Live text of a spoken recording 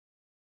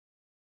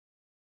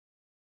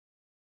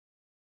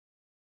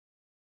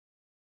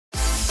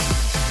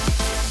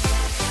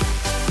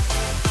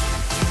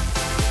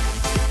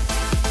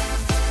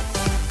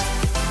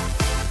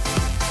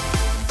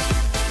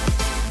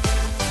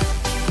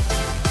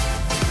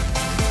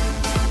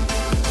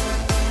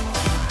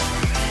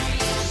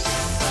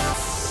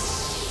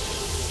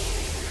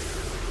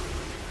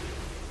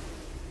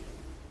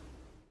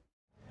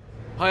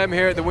Hi, I'm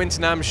here at the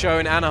Winter NAMM show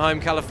in Anaheim,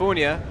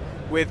 California,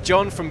 with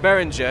John from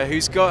Behringer,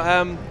 who's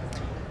got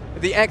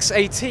the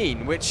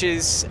X18, which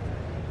is,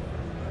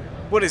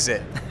 what is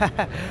it?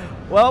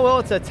 Well,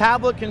 it's a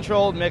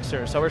tablet-controlled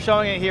mixer. So we're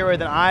showing it here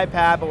with an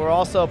iPad, but we're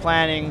also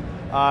planning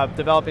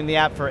developing the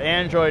app for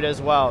Android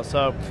as well.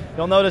 So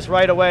you'll notice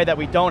right away that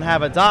we don't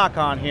have a dock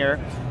on here,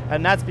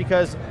 and that's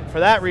because,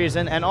 for that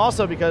reason, and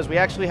also because we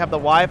actually have the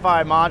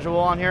Wi-Fi module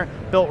on here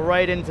built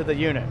right into the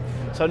unit.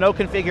 So no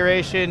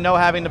configuration, no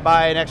having to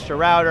buy an extra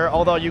router,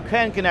 although you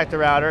can connect a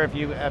router if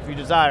you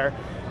desire.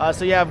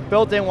 So you have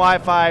built-in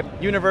Wi-Fi,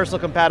 universal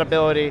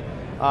compatibility.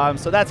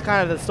 So that's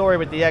kind of the story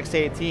with the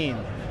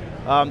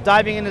X18.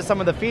 Diving into some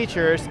of the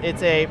features,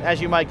 it's a,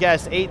 as you might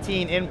guess,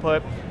 18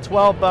 input,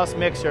 12 bus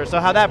mixer. So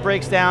how that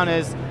breaks down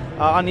is,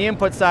 on the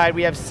input side,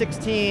 we have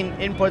 16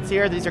 inputs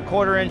here. These are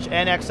 1/4 inch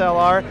and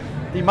XLR.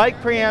 The mic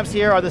preamps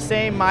here are the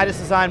same Midas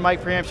design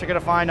mic preamps you're going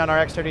to find on our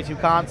X32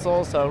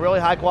 console, so really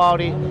high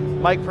quality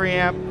mic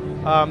preamp.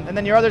 And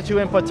then your other 2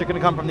 inputs are going to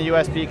come from the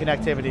USB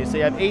connectivity. So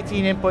you have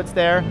 18 inputs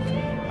there.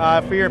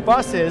 For your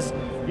buses,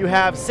 you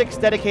have 6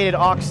 dedicated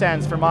aux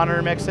sends for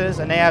monitor mixes,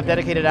 and they have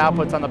dedicated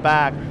outputs on the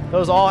back.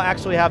 Those all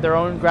actually have their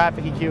own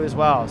graphic EQ as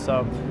well.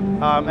 So,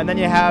 and then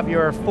you have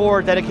your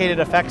 4 dedicated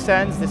effects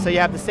sends. So you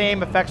have the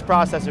same effects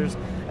processors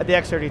that the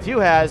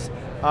X32 has,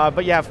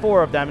 but you have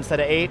 4 of them instead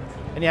of 8,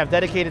 and you have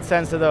dedicated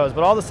sends to those,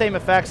 but all the same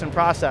effects and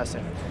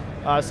processing.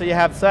 So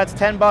that's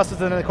 10 buses,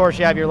 and then of course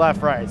you have your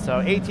left-right.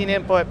 So 18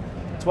 input,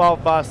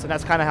 12 bus, and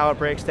that's kind of how it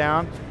breaks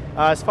down.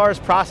 As far as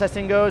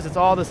processing goes, it's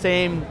all the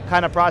same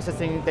kind of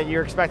processing that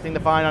you're expecting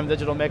to find on a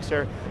digital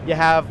mixer. You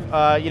have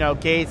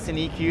gates and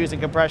EQs and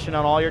compression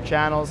on all your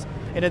channels,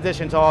 in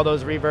addition to all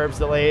those reverbs,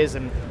 delays,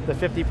 and the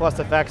 50+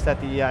 effects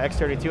that the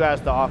X32 has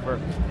to offer.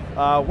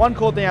 One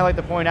cool thing I like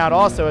to point out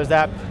also is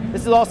that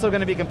this is also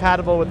going to be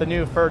compatible with the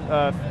new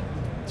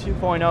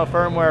 2.0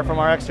 firmware from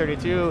our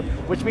X32,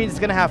 which means it's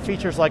going to have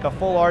features like a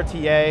full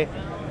RTA,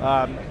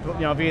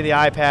 via the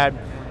iPad.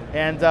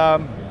 And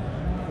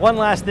one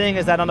last thing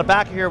is that on the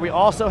back here, we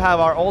also have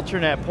our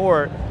Ultranet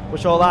port,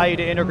 which will allow you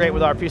to integrate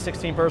with our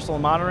P16 personal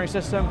monitoring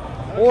system,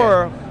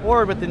 or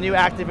with the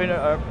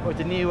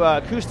new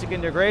acoustic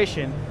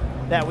integration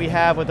that we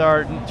have with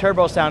our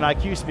Turbo Sound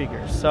IQ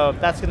speakers. So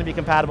that's going to be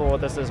compatible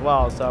with this as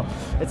well. So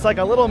it's like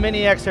a little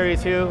mini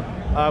X32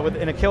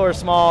 in a killer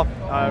small,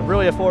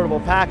 really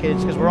affordable package,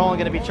 because we're only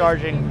going to be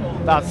charging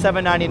about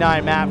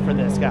 $7.99 MAP for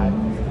this guy.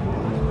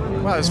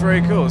 Wow, that's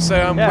very cool.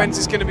 So when's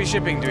this going to be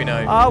shipping, do we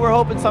know? We're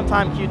hoping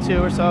sometime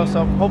Q2 or so.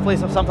 So hopefully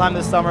sometime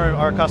this summer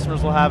our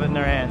customers will have it in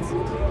their hands.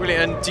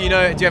 Brilliant. And do you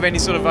have any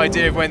sort of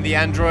idea of when the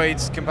Android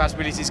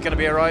compatibility is going to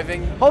be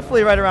arriving?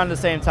 Hopefully right around the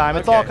same time.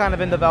 It's all kind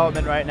of in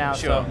development right now.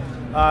 Sure.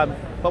 So,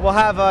 but we'll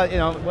have,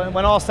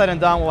 when all said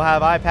and done, we'll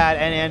have iPad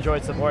and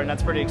Android support, and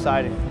that's pretty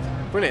exciting.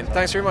 Brilliant.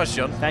 Thanks very much,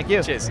 John. Thank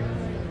you. Cheers.